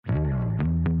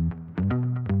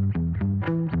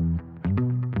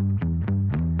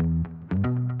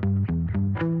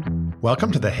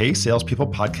Welcome to the Hey Salespeople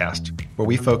podcast, where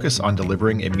we focus on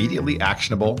delivering immediately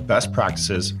actionable best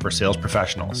practices for sales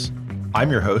professionals. I'm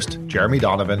your host, Jeremy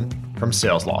Donovan from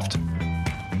SalesLoft.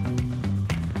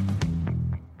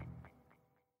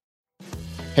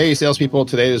 Hey, salespeople.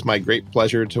 Today it is my great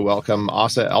pleasure to welcome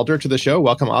Asa Elder to the show.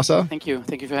 Welcome, Asa. Thank you.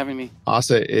 Thank you for having me.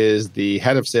 Asa is the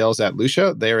head of sales at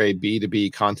Lusha. They're a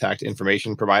B2B contact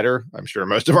information provider. I'm sure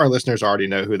most of our listeners already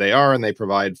know who they are, and they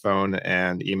provide phone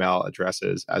and email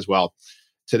addresses as well.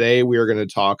 Today, we are going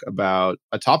to talk about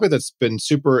a topic that's been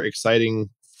super exciting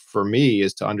for me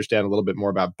is to understand a little bit more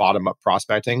about bottom-up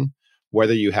prospecting,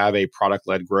 whether you have a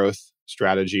product-led growth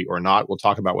strategy or not. We'll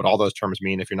talk about what all those terms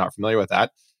mean if you're not familiar with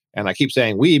that. And I keep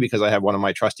saying we because I have one of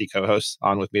my trusty co-hosts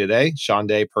on with me today,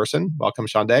 Shande Person. Welcome,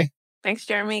 Shande. Thanks,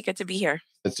 Jeremy. Good to be here.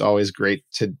 It's always great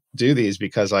to do these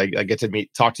because I get to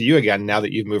talk to you again now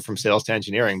that you've moved from sales to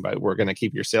engineering, but we're going to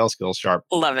keep your sales skills sharp.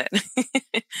 Love it.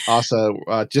 Also,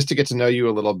 just to get to know you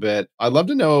a little bit, I'd love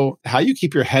to know how you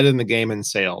keep your head in the game in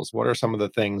sales. What are some of the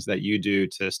things that you do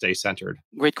to stay centered?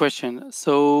 Great question.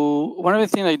 So one of the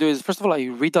things I do is, first of all, I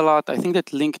read a lot. I think that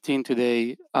LinkedIn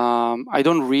today, I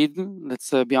don't read,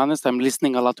 let's be honest. I'm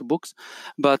listening a lot to books.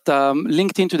 But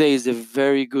LinkedIn today is a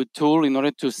very good tool in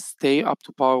order to stay up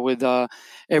to par with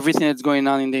everything that's going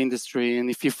on in the industry. And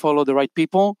if you follow the right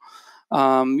people,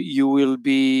 you will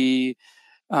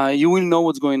know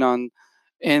what's going on.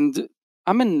 And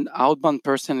I'm an outbound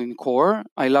person in core.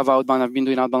 I love outbound. I've been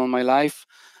doing outbound all my life.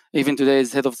 Even today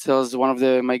as head of sales, one of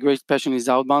my great passion is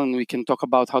outbound. And we can talk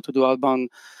about how to do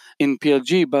outbound in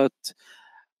PLG. But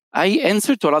I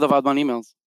answer to a lot of outbound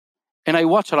emails. And I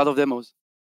watch a lot of demos.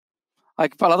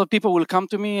 Like a lot of people will come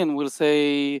to me and will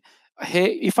say,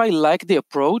 hey, if I like the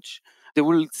approach, they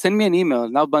will send me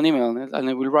an outbound email, and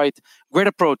I will write, great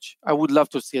approach. I would love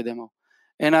to see a demo.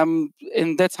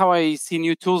 And that's how I see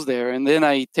new tools there. And then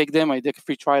I take them, I take a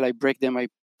free trial, I break them, I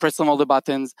press on all the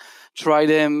buttons, try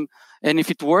them. And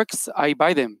if it works, I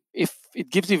buy them. If it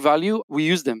gives you value, we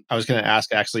use them. I was going to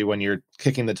ask, actually, when you're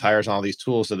kicking the tires on all these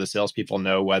tools, so the salespeople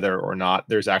know whether or not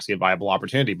there's actually a viable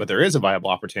opportunity. But there is a viable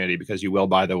opportunity because you will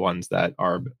buy the ones that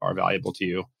are valuable to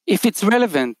you. If it's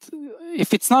relevant.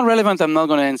 If it's not relevant, I'm not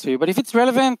going to answer you. But if it's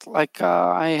relevant, like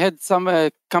I had some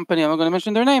company, I'm not going to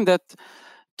mention their name, that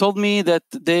told me that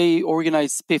they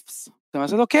organize spiffs. And I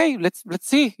said, okay, let's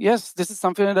see. Yes, this is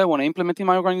something that I want to implement in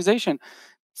my organization.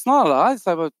 It's not a lot.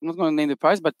 I'm not going to name the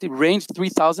price, but it ranged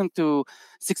 $3,000 to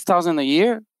 $6,000 a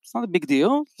year. It's not a big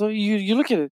deal. So you look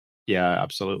at it. Yeah,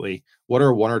 absolutely. What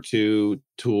are one or two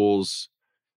tools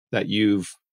that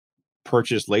you've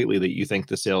purchased lately that you think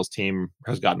the sales team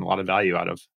has gotten a lot of value out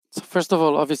of? So first of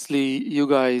all, obviously, you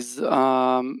guys,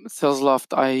 SalesLoft,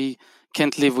 I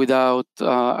can't live without.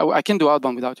 I can do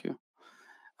outbound without you.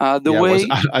 I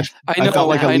felt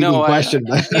like a leading question.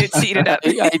 It's heated up.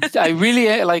 I really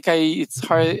it's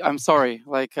hard. I'm sorry.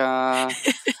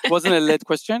 It wasn't a lead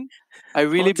question. I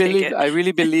really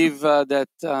believe that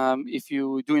if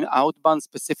you're doing outbound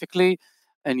specifically,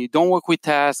 and you don't work with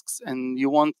tasks, and you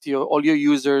want all your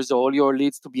users or all your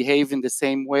leads to behave in the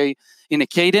same way in a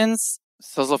cadence,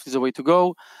 SalesLoft is the way to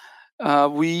go.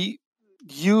 We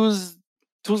use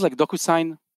tools like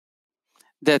DocuSign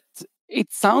that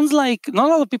it sounds like not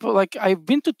a lot of people, like I've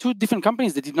been to 2 different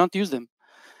companies that did not use them.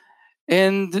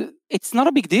 And it's not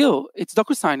a big deal. It's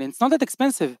DocuSign and it's not that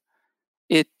expensive.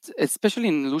 Especially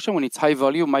in Lusha when it's high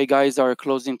volume, my guys are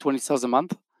closing 20 sales a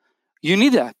month. You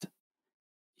need that.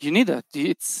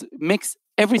 It makes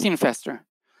everything faster.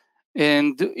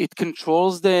 And it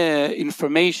controls the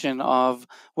information of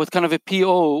what kind of a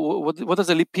PO, what does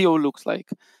a PO looks like?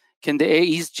 Can the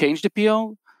AEs change the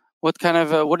PO? What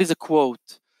is a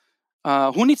quote?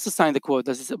 Who needs to sign the quote?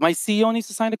 My CEO needs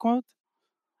to sign the quote?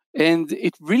 And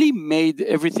it really made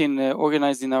everything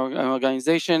organized in our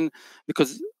organization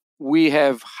because we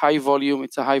have high volume.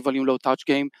 It's a high volume, low touch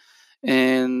game.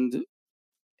 And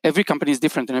every company is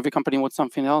different and every company wants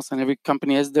something else and every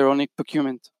company has their own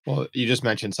procurement. Well, you just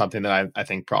mentioned something that I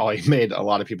think probably made a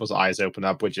lot of people's eyes open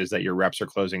up, which is that your reps are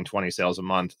closing 20 sales a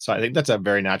month. So I think that's a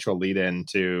very natural lead in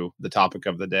to the topic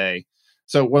of the day.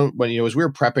 So when as we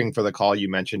were prepping for the call, you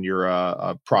mentioned you're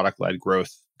a product-led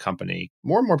growth company.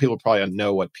 More and more people probably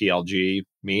know what PLG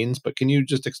means, but can you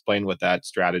just explain what that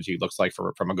strategy looks like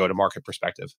from a go-to-market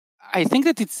perspective? I think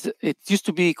that it used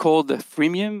to be called a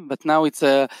freemium, but now it's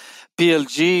a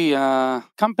PLG.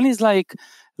 Companies like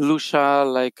Lusha,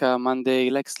 like Monday,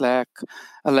 like Slack,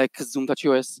 like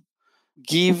Zoom.us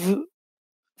give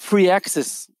free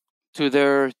access to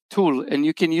their tool, and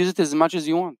you can use it as much as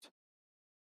you want.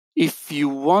 If you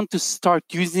want to start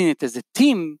using it as a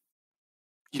team,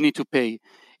 you need to pay.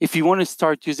 If you want to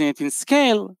start using it in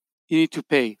scale, you need to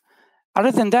pay.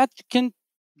 Other than that, you can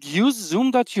use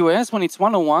Zoom.us when it's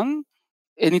one-on-one,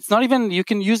 and it's not even, you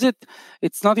can use it,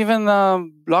 it's not even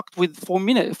blocked with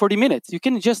 40 minutes. You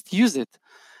can just use it.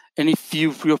 And if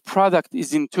your product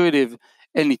is intuitive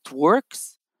and it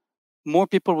works, more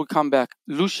people will come back.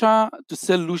 To sell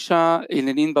Lusha in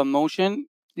an inbound motion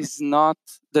is not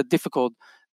that difficult.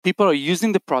 People are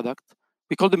using the product.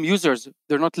 We call them users.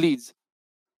 They're not leads.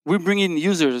 We bring in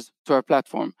users to our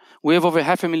platform. We have over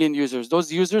 500,000 users.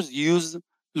 Those users use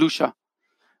Lusha.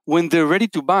 When they're ready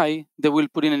to buy, they will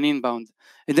put in an inbound,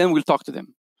 and then we'll talk to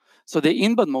them. So the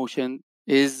inbound motion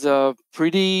is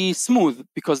pretty smooth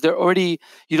because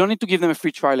you don't need to give them a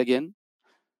free trial again.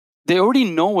 They already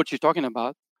know what you're talking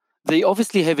about. They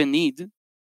obviously have a need.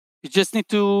 You just need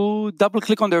to double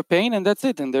click on their pain and that's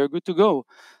it. And they're good to go.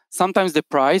 Sometimes the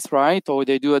price, right? Or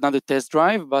they do another test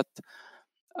drive. But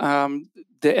the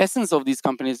essence of these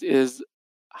companies is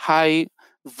high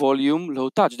volume, low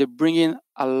touch. They bring in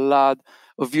a lot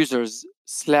of users.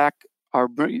 Slack,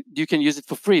 you can use it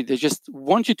for free. They just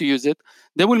want you to use it.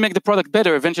 They will make the product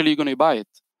better. Eventually, you're going to buy it.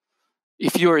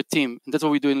 If you're a team, and that's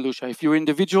what we do in Lusha. If you're an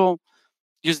individual,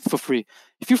 use it for free.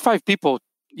 If you're 5 people,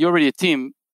 you're already a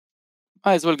team,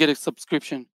 might as well get a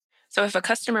subscription. So if a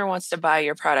customer wants to buy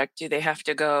your product, do they have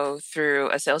to go through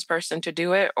a salesperson to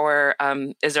do it? Or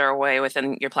is there a way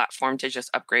within your platform to just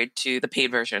upgrade to the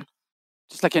paid version?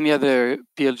 Just like any other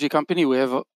PLG company, we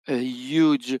have a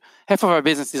huge, half of our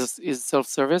business is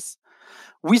self-service.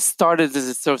 We started as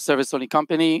a self-service only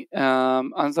company.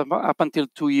 Up until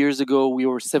 2 years ago, we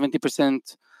were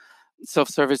 70%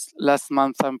 self-service. Last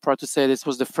month, I'm proud to say this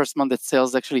was the first month that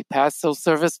sales actually passed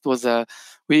self-service.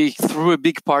 We threw a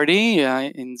big party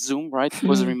in Zoom, right? It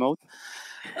was remote.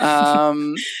 But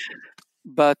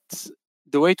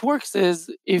the way it works is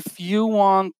if you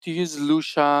want to use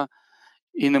Lusha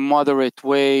in a moderate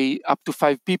way, up to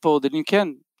 5 people, then you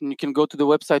can. And you can go to the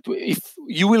website. If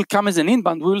you will come as an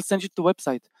inbound, we will send you to the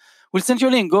website. We'll send you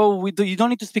a link. You don't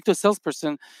need to speak to a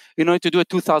salesperson in order to do a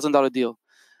 $2,000 deal.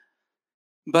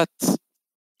 But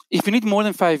if you need more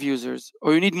than 5 users,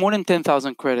 or you need more than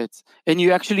 10,000 credits, and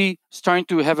you're actually starting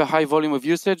to have a high volume of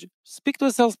usage, speak to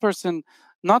a salesperson,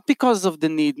 not because of the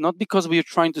need, not because we are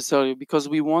trying to sell you, because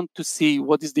we want to see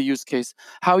what is the use case.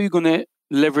 How are you going to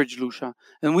leverage Lusha?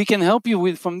 And we can help you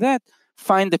with, from that,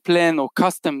 find the plan or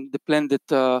custom the plan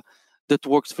that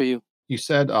works for you. You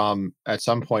said at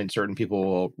some point certain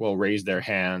people will raise their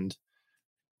hand,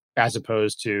 as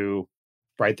opposed to,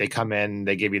 right, they come in,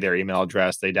 they give you their email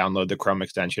address, they download the Chrome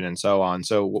extension and so on.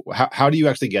 So how do you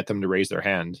actually get them to raise their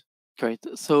hand? Great.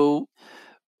 So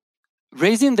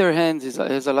raising their hands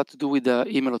has a lot to do with the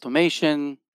email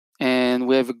automation. And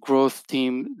we have a growth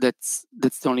team that's the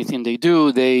only thing they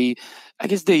do. They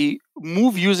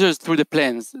move users through the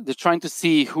plans. They're trying to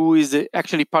see who is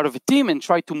actually part of a team and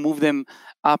try to move them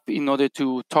up in order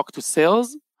to talk to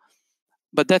sales.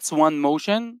 But that's one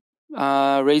motion,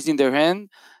 raising their hand.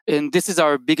 And this is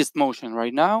our biggest motion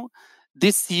right now.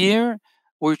 This year,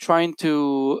 we're trying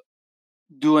to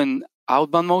do an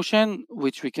outbound motion,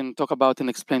 which we can talk about and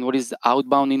explain what is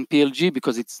outbound in PLG,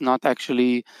 because it's not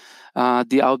actually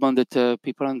the outbound that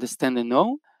people understand and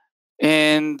know.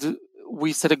 And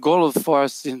we set a goal for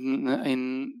us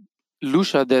in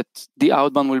Lusha that the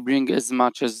outbound will bring as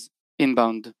much as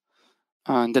inbound.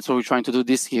 And that's what we're trying to do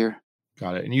this year.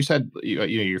 Got it. And you said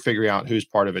you're figuring out who's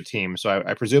part of a team. So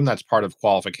I presume that's part of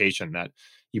qualification, that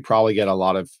you probably get a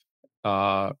lot of,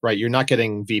 right, you're not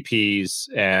getting VPs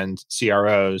and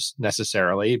CROs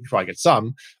necessarily. You probably get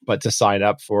some, but to sign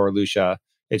up for Lusha,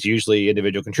 it's usually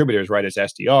individual contributors, right? It's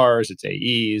SDRs, it's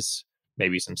AEs,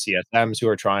 maybe some CSMs who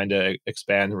are trying to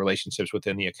expand relationships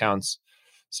within the accounts.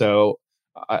 So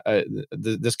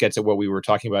this gets at what we were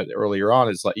talking about earlier on,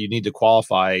 is like you need to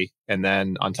qualify. And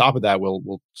then on top of that,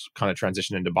 we'll kind of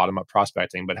transition into bottom-up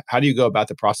prospecting. But how do you go about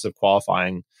the process of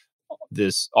qualifying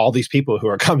all these people who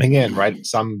are coming in, right?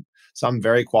 Some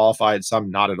very qualified, some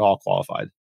not at all qualified.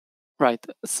 Right.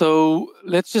 So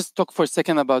let's just talk for a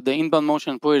second about the inbound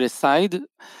motion, put it aside.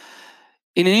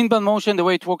 In an inbound motion, the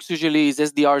way it works usually is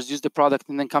SDRs use the product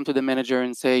and then come to the manager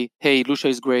and say, hey, Lusha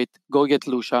is great, go get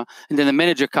Lusha. And then the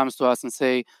manager comes to us and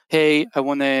say, hey, I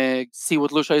want to see what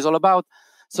Lusha is all about.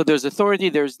 So there's authority,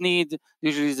 there's need,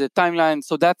 usually there's a timeline.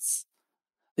 So that's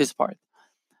this part.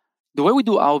 The way we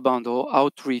do outbound or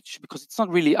outreach, because it's not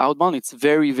really outbound, it's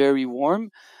very, very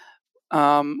warm.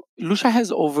 Lusha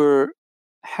has over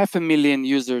 500,000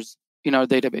 users in our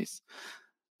database.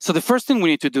 So the first thing we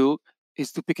need to do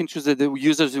is to pick and choose the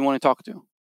users we want to talk to.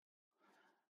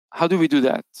 How do we do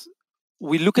that?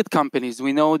 We look at companies.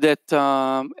 We know that,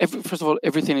 first of all,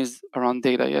 everything is around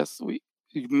data, yes. We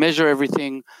measure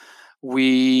everything.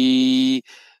 We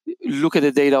look at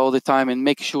the data all the time and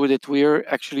make sure that we're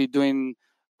actually doing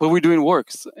what we're doing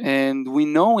works. And we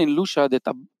know in Lusha that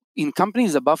in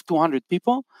companies above 200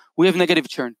 people, we have negative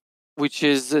churn, which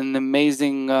is an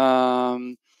amazing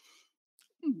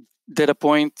data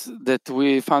point that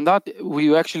we found out.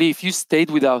 We actually, if you stayed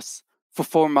with us for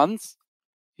 4 months,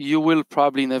 you will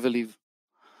probably never leave.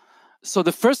 So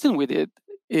the first thing we did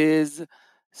is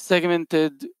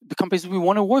segmented the companies we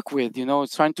want to work with.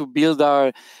 It's trying to build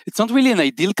it's not really an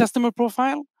ideal customer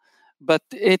profile, but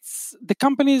it's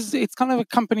kind of a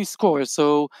company score.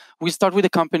 So we start with a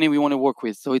company we want to work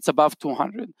with. So it's above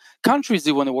 200 countries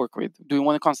you want to work with. Do you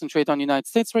want to concentrate on the United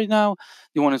States right now?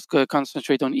 Do you want to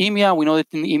concentrate on EMEA? We know that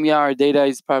in EMEA, our data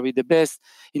is probably the best.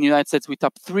 In the United States, we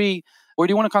top 3. Where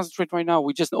do you want to concentrate right now?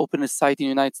 We just opened a site in the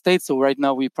United States. So right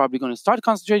now, we're probably going to start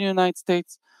concentrating in the United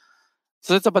States.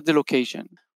 So that's about the location.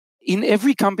 In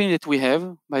every company that we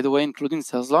have, by the way, including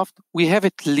SalesLoft, we have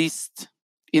at least,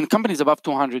 in companies above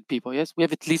 200 people, yes, we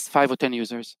have at least 5 or 10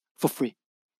 users for free.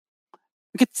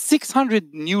 We get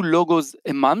 600 new logos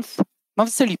a month, not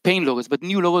necessarily paying logos, but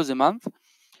new logos a month.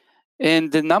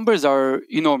 And the numbers are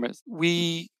enormous.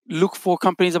 We look for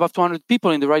companies above 200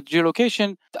 people in the right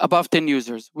geolocation, above 10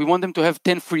 users. We want them to have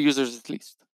 10 free users at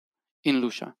least in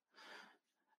Lusha.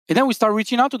 And then we start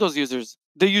reaching out to those users.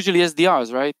 They're usually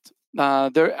SDRs, right?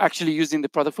 They're actually using the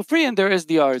product for free and they're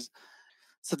SDRs.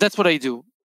 So that's what I do.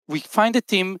 We find a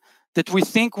team that we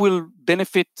think will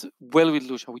benefit well with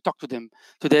Lusha. We talk to them,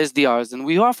 to the SDRs, and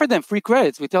we offer them free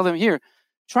credits. We tell them, here,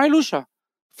 try Lusha.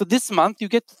 For this month, you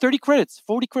get 30 credits,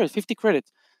 40 credits, 50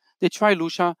 credits. They try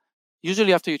Lusha.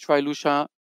 Usually after you try Lusha,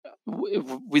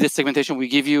 with the segmentation we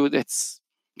give you, it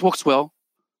works well.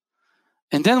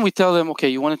 And then we tell them, okay,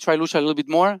 you want to try Lusha a little bit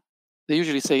more? They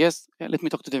usually say, yes, let me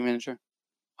talk to the manager.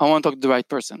 I want to talk to the right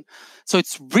person. So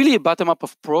it's really a bottom-up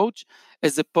approach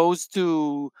as opposed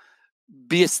to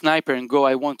be a sniper and go,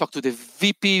 I want to talk to the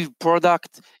VP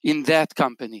product in that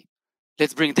company.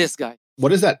 Let's bring this guy. What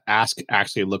does that ask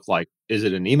actually look like? Is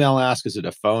it an email ask? Is it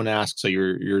a phone ask? So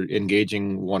you're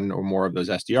engaging one or more of those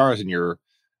SDRs and you're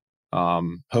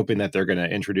hoping that they're going to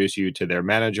introduce you to their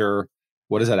manager.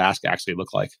 What does that ask actually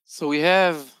look like? So we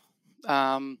have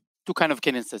 2 kind of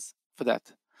cadences for that.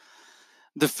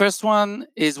 The first one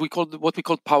is what we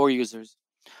call power users.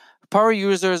 Power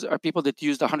users are people that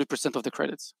used 100% of the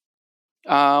credits.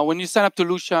 When you sign up to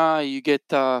Lusha, you get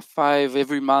 5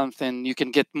 every month, and you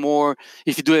can get more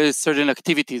if you do certain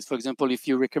activities. For example, if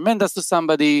you recommend us to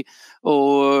somebody,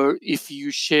 or if you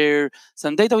share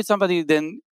some data with somebody,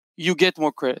 then you get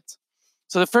more credits.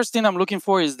 So the first thing I'm looking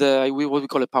for is what we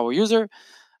call a power user.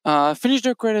 Finish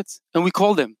their credits, and we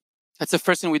call them. That's the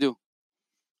first thing we do.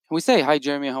 And we say, hi,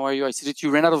 Jeremy, how are you? I see that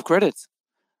you ran out of credits.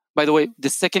 By the way, the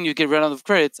second you get run out of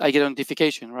credits, I get a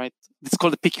notification, right? It's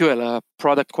called a PQL, a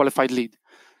product qualified lead.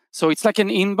 So it's like an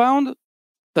inbound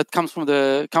that comes from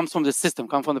the system,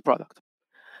 comes from the product.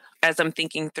 As I'm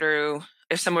thinking through,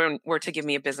 if someone were to give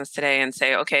me a business today and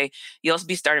say, okay, you'll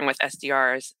be starting with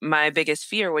SDRs, my biggest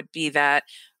fear would be that,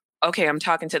 okay, I'm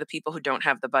talking to the people who don't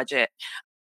have the budget.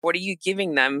 What are you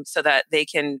giving them so that they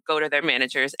can go to their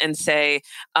managers and say,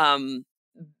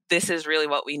 this is really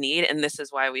what we need, and this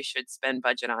is why we should spend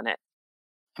budget on it?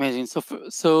 Amazing.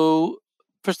 So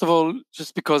first of all,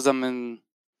 just because I'm a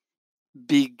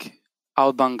big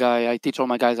outbound guy, I teach all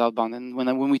my guys outbound, and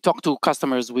when we talk to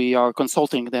customers, we are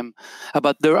consulting them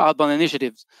about their outbound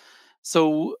initiatives.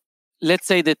 So let's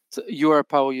say that you are a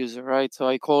power user, right? So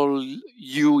I call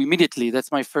you immediately.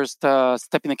 That's my first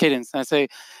step in the cadence. And I say,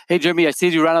 hey, Jeremy, I see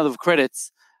you ran out of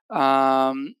credits.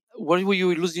 What were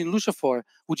you losing Lusha for?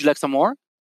 Would you like some more?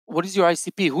 What is your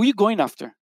ICP? Who are you going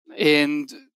after? And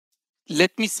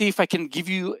let me see if I can give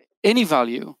you any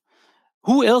value.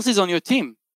 Who else is on your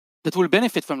team that will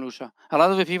benefit from Lusha? A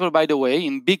lot of the people, by the way,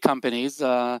 in big companies,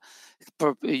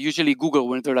 usually Google,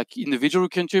 when they're like individual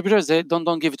contributors, they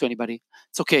don't give it to anybody.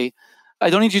 It's okay. I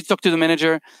don't need you to talk to the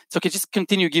manager. It's okay. Just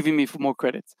continue giving me more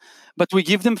credits. But we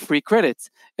give them free credits.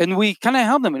 And we kind of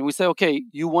help them. And we say, okay,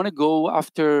 you want to go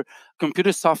after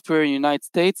computer software in the United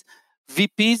States?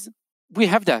 VPs, we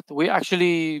have that. We're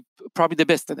actually probably the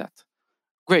best at that.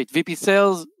 Great. VP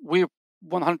sales, we're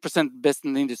 100% best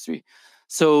in the industry.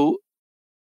 So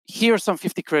here are some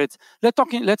 50 credits.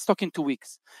 Let's talk in 2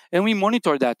 weeks. And we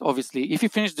monitor that, obviously. If you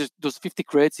finish those 50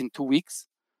 credits in 2 weeks,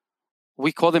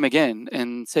 we call them again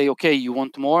and say, okay, you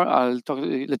want more?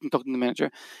 Let me talk to the manager.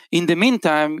 In the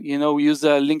meantime, we use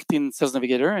a LinkedIn Sales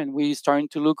Navigator, and we're starting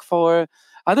to look for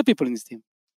other people in this team.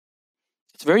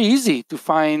 It's very easy to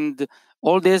find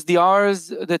all the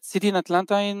SDRs that sit in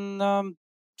Atlanta in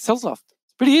SalesLoft.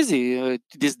 It's pretty easy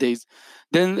these days.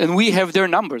 And we have their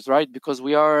numbers, right? Because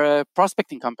we are a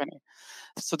prospecting company.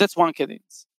 So that's one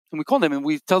cadence. And we call them and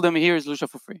we tell them, here is Lusha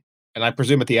for free. And I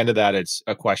presume at the end of that, it's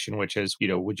a question, which is,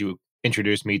 would you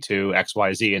introduce me to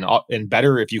XYZ? And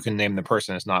better if you can name the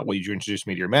person. It's not, would you introduce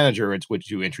me to your manager? It's, would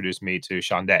you introduce me to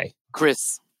Shande?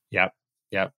 Chris. Yep.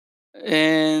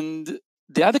 And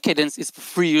the other cadence is for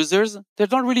free users. They're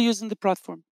not really using the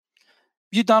platform.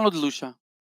 You download Lusha.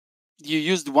 You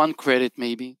used one credit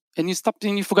maybe, and you stopped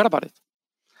and you forgot about it.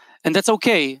 And that's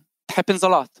okay. It happens a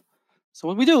lot. So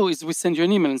what we do is we send you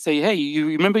an email and say, hey, you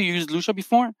remember you used Lusha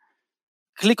before?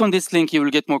 Click on this link, you will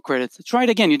get more credits. Try it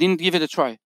again. You didn't give it a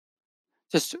try.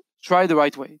 Just try the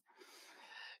right way.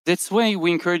 That's why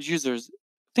we encourage users.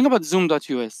 Think about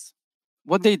Zoom.us.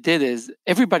 What they did is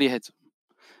everybody had Zoom.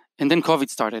 And then COVID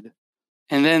started.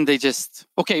 And then they just,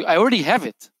 okay, I already have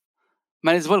it.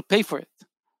 Might as well pay for it.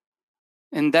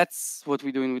 And that's what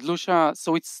we're doing with Lusha.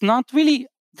 So it's not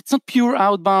pure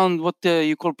outbound, what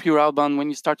you call pure outbound, when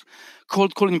you start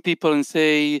cold calling people and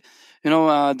say, there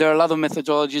are a lot of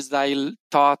methodologies that I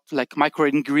taught, like micro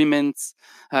agreements,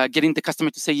 getting the customer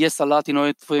to say yes a lot in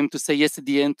order for him to say yes at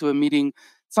the end to a meeting.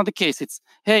 It's not the case. It's,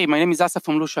 hey, my name is Asa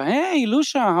from Lusha. Hey,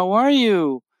 Lusha, how are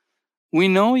you? We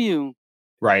know you.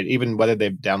 Right. Even whether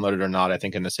they've downloaded or not, I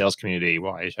think in the sales community,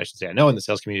 well, I should say, I know in the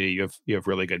sales community, you have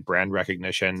really good brand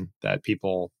recognition that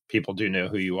people do know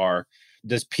who you are.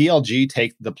 Does PLG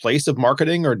take the place of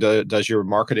marketing, or does your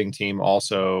marketing team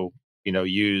also,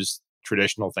 use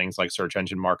traditional things like search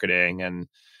engine marketing and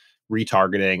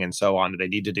retargeting and so on? Do they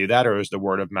need to do that, or is the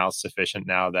word of mouth sufficient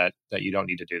now that you don't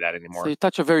need to do that anymore? So you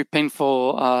touch a very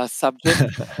painful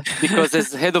subject because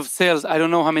as head of sales, I don't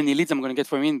know how many leads I'm going to get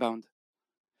from inbound.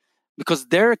 Because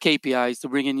their KPI is to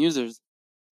bring in users.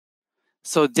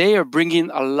 So they are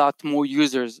bringing a lot more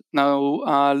users. Now,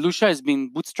 Lusha has been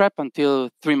bootstrapped until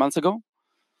 3 months ago.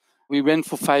 We ran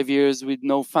for 5 years with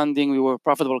no funding. We were a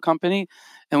profitable company.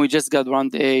 And we just got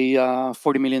around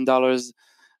 $40 million.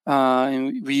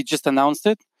 And we just announced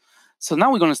it. So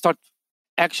now we're going to start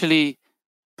actually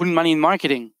putting money in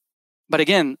marketing. But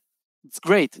again, it's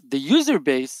great. The user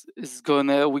base we're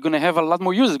going to have a lot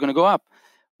more users, going to go up.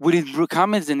 Will it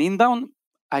come as an inbound?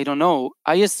 I don't know.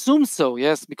 I assume so,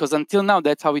 yes, because until now,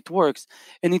 that's how it works.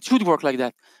 And it should work like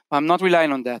that. But I'm not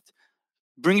relying on that.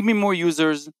 Bring me more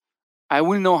users. I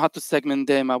will know how to segment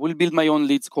them. I will build my own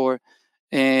lead score.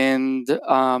 And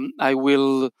I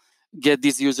will get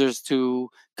these users to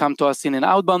come to us in an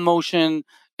outbound motion,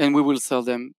 and we will sell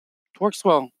them. It works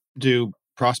well. Do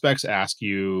prospects ask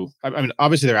you, I mean,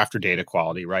 obviously they're after data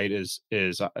quality, right? Is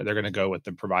they're going to go with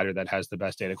the provider that has the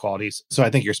best data qualities. So I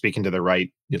think you're speaking to the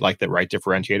right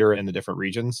differentiator in the different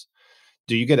regions.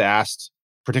 Do you get asked,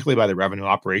 particularly by the revenue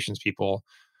operations people,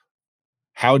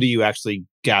 how do you actually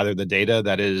gather the data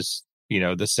that is,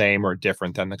 the same or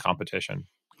different than the competition?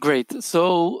 Great.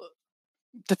 So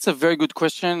that's a very good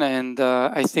question. And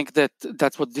I think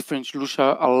that's what differentiates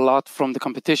Lusha a lot from the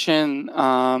competition.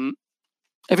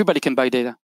 Everybody can buy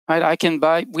data,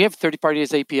 right? We have third-party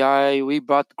API. We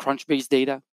bought Crunchbase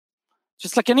data.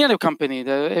 Just like any other company,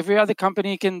 every other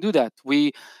company can do that.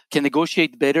 We can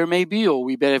negotiate better maybe, or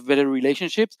we have better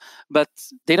relationships, but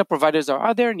data providers are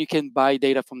out there and you can buy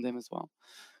data from them as well.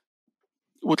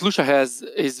 What Lusha has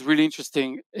is really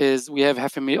interesting is we have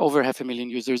over 500,000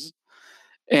 users,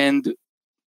 and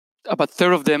about a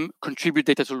third of them contribute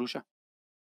data to Lusha.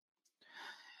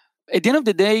 At the end of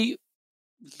the day,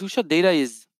 Lusha data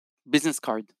is business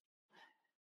card.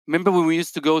 Remember when we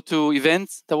used to go to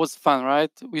events? That was fun,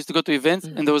 right? We used to go to events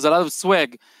and there was a lot of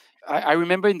swag. I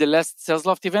remember in the last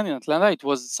SalesLoft event in Atlanta, it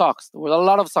was socks. There were a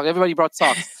lot of socks. Everybody brought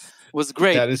socks. It was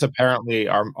great. That is apparently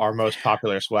our most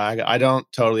popular swag. I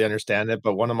don't totally understand it,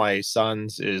 but one of my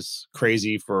sons is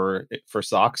crazy for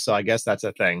socks. So I guess that's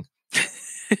a thing.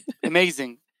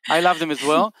 Amazing. I love them as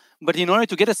well. But in order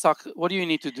to get a sock, what do you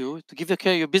need to do? To give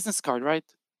your business card, right?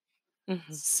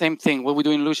 Mm-hmm. Same thing. What we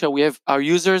do in Lusha, we have our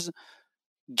users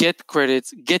get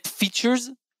credits, get features,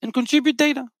 and contribute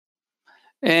data.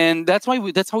 And that's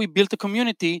how we built a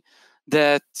community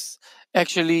that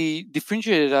actually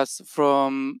differentiated us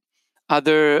from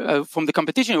the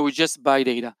competition. We just buy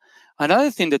data.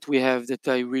 Another thing that we have that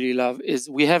I really love is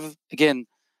we have, again,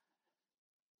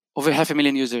 over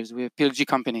 500,000 users. We're a PLG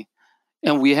company.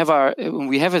 And we have a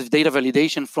data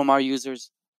validation from our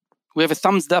users. We have a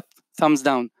thumbs up, thumbs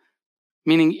down.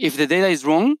 Meaning if the data is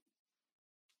wrong,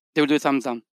 they will do a thumbs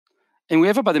down. And we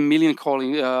have about 1 million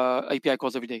API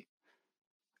calls every day.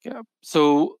 Yeah.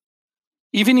 So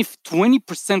even if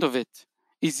 20% of it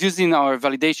is using our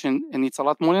validation, and it's a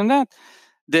lot more than that,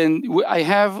 then I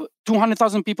have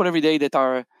 200,000 people every day that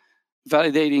are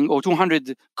validating, or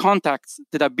 200 contacts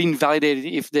that are being validated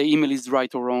if the email is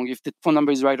right or wrong, if the phone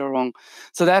number is right or wrong.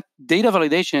 So that data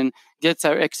validation gets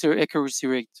our accuracy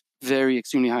rate very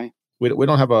extremely high. We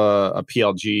don't have a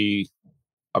PLG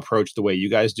approach the way you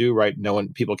guys do, right?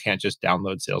 People can't just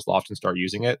download SalesLoft and start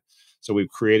using it. So we've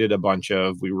created a bunch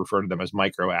of, we refer to them as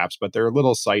micro apps, but they're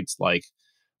little sites like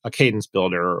a cadence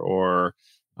builder or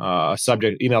a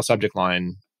email subject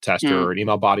line tester or an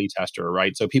email body tester,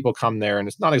 right? So people come there and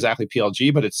it's not exactly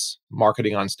PLG, but it's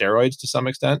marketing on steroids to some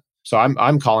extent. So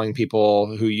I'm calling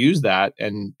people who use that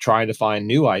and trying to find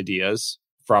new ideas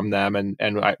from them.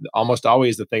 And almost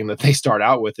always the thing that they start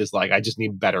out with is like, I just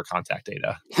need better contact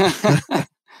data.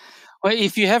 Well,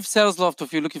 if you have SalesLoft, or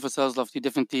if you're looking for SalesLoft, you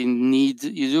definitely you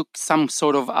do some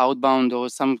sort of outbound or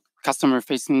some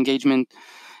customer-facing engagement,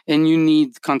 and you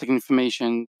need contact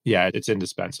information. Yeah, it's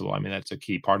indispensable. I mean, that's a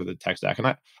key part of the tech stack.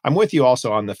 And I'm with you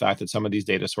also on the fact that some of these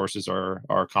data sources are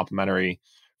complementary.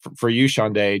 For you,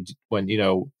 Shandai, when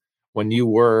you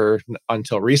were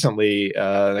until recently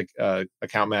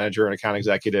account manager and account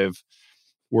executive,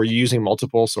 were you using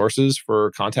multiple sources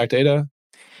for contact data?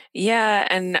 Yeah,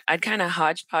 and I'd kind of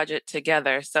hodgepodge it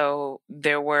together. So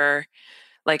there were,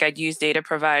 I'd use data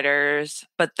providers,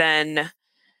 but then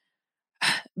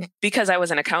because I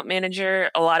was an account manager,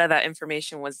 a lot of that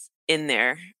information was in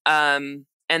there. And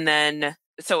then,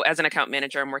 so as an account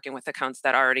manager, I'm working with accounts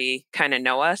that already kind of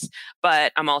know us,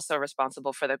 but I'm also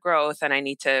responsible for the growth and I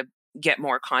need to get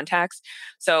more contacts.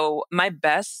 So my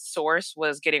best source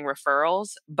was getting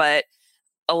referrals, but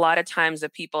a lot of times the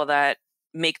people that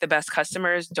make the best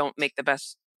customers don't make the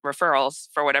best referrals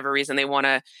for whatever reason. They want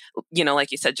to, like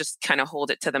you said, just kind of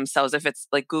hold it to themselves. If it's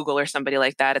like Google or somebody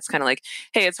like that, it's kind of like,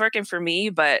 hey, it's working for me,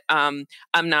 but I'm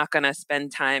not going to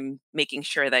spend time making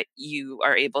sure that you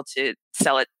are able to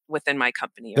sell it within my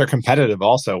company. They're competitive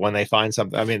also when they find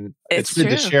something. I mean, it's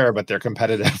good to share, but they're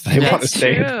competitive. They want to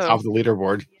stay at the top of the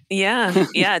leaderboard. Yeah,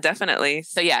 yeah, definitely.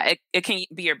 So yeah, it can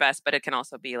be your best, but it can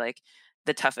also be like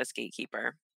the toughest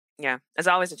gatekeeper. Yeah, it's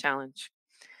always a challenge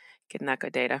getting that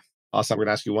good data. Awesome. I'm going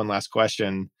to ask you one last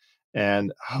question.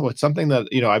 And it's something that,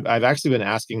 I've actually been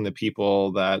asking the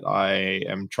people that I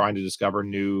am trying to discover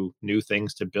new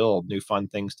things to build, new fun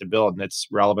things to build. And it's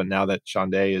relevant now that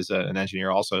Shandai is an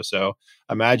engineer also. So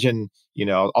imagine,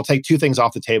 I'll take two things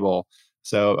off the table.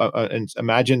 So and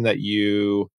imagine that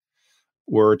you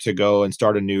were to go and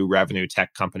start a new revenue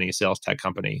tech company, sales tech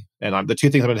company. And the two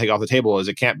things I'm going to take off the table is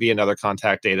it can't be another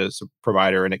contact data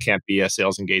provider and it can't be a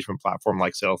sales engagement platform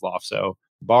like SalesLoft. So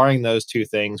barring those two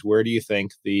things, where do you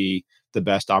think the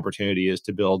best opportunity is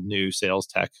to build new sales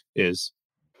tech is?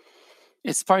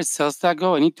 As far as sales tech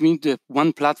go, I need to meet the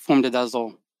one platform that does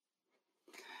all.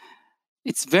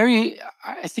 I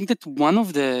think that one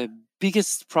of the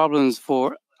biggest problems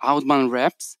for outbound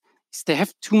reps is they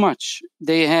have too much.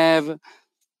 They have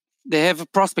a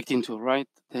prospecting tool, right?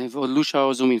 They have Lusha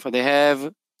or ZoomInfo. They have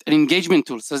an engagement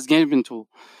tool, sales engagement tool.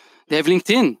 They have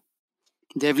LinkedIn.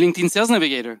 They have LinkedIn Sales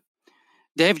Navigator.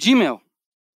 They have Gmail.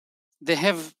 They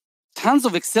have tons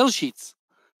of Excel sheets.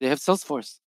 They have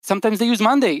Salesforce. Sometimes they use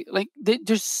Monday.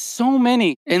 There's so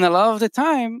many. And a lot of the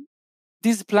time,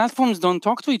 these platforms don't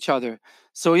talk to each other.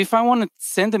 So if I want to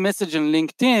send a message on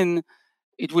LinkedIn,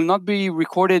 it will not be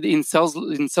recorded in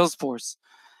Salesforce.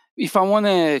 If I want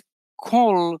to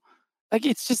call,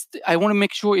 it's just, I want to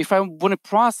make sure if I want to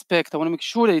prospect, I want to make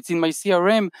sure that it's in my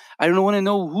CRM. I don't want to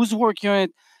know who's working on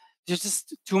it. There's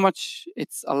just too much.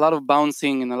 It's a lot of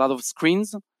bouncing and a lot of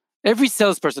screens. Every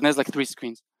salesperson has 3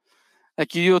 screens.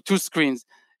 You have 2 screens.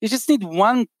 You just need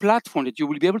one platform that you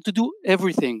will be able to do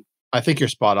everything. I think you're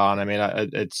spot on. I mean,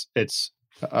 it's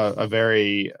a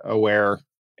very aware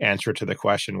answer to the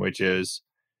question, which is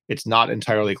it's not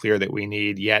entirely clear that we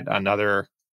need yet another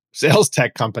sales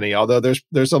tech company, although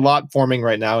there's a lot forming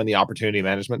right now in the opportunity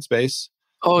management space.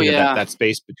 Oh, yeah. That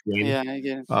space between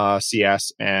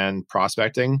CS and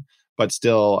prospecting. But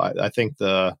still, I think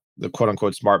the quote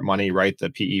unquote smart money, right? The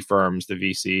PE firms, the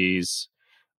VCs,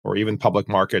 or even public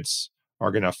markets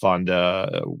are going to fund,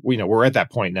 we're at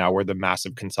that point now where the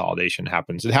massive consolidation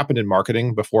happens. It happened in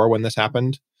marketing before when this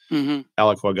happened. Mm-hmm.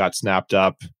 Eloqua got snapped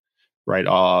up, right?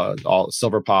 All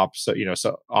Silverpop, so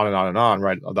on and on and on,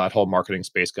 right? That whole marketing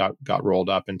space got rolled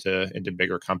up into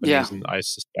bigger companies, and I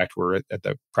suspect we're at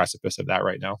the precipice of that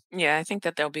right now. Yeah, I think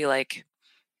that there'll be like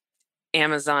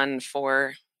Amazon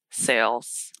for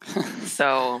sales,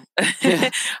 so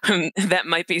that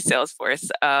might be Salesforce,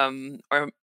 or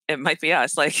it might be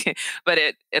us. But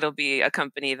it'll be a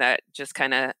company that just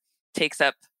kind of takes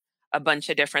up a bunch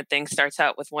of different things, starts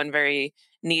out with one very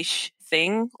niche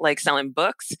thing, like selling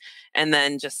books, and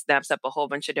then just snaps up a whole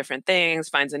bunch of different things,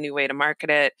 finds a new way to market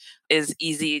it, is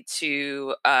easy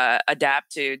to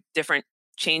adapt to different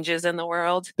changes in the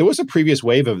world. There was a previous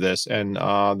wave of this, and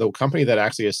the company that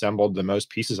actually assembled the most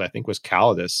pieces, I think, was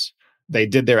Calidus. They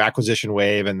did their acquisition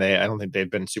wave, and I don't think they've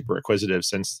been super acquisitive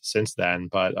since then.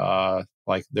 But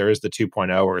like there is the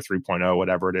 2.0 or 3.0,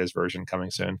 whatever it is, version coming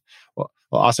soon. Well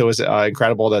also, it was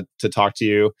incredible to talk to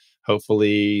you.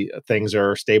 Hopefully, things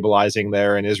are stabilizing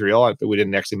there in Israel. We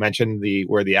didn't actually mention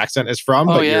where the accent is from,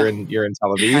 but you're in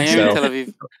Tel Aviv. I am in Tel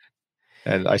Aviv.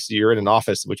 And I see you're in an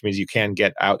office, which means you can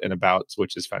get out and about,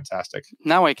 which is fantastic.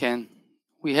 Now I can.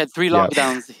 We had 3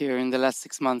 lockdowns here in the last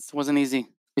 6 months. It wasn't easy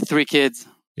with 3 kids.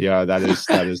 Yeah, that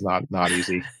is not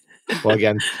easy. Well,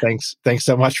 again, thanks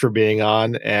so much for being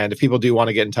on. And if people do want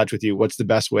to get in touch with you, what's the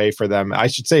best way for them? I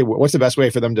should say, what's the best way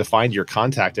for them to find your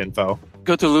contact info?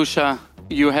 Go to Lusha.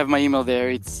 You have my email there.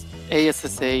 It's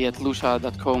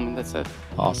assa@lusha.com, and that's it.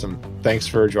 Awesome. Thanks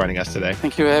for joining us today.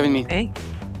 Thank you for having me. Hey.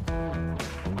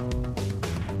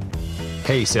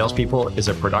 Hey Salespeople is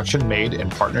a production made in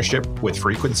partnership with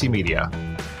Frequency Media.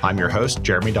 I'm your host,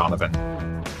 Jeremy Donovan.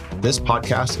 This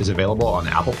podcast is available on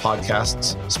Apple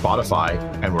Podcasts, Spotify,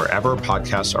 and wherever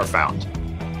podcasts are found.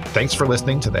 Thanks for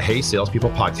listening to the Hey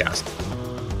Salespeople podcast.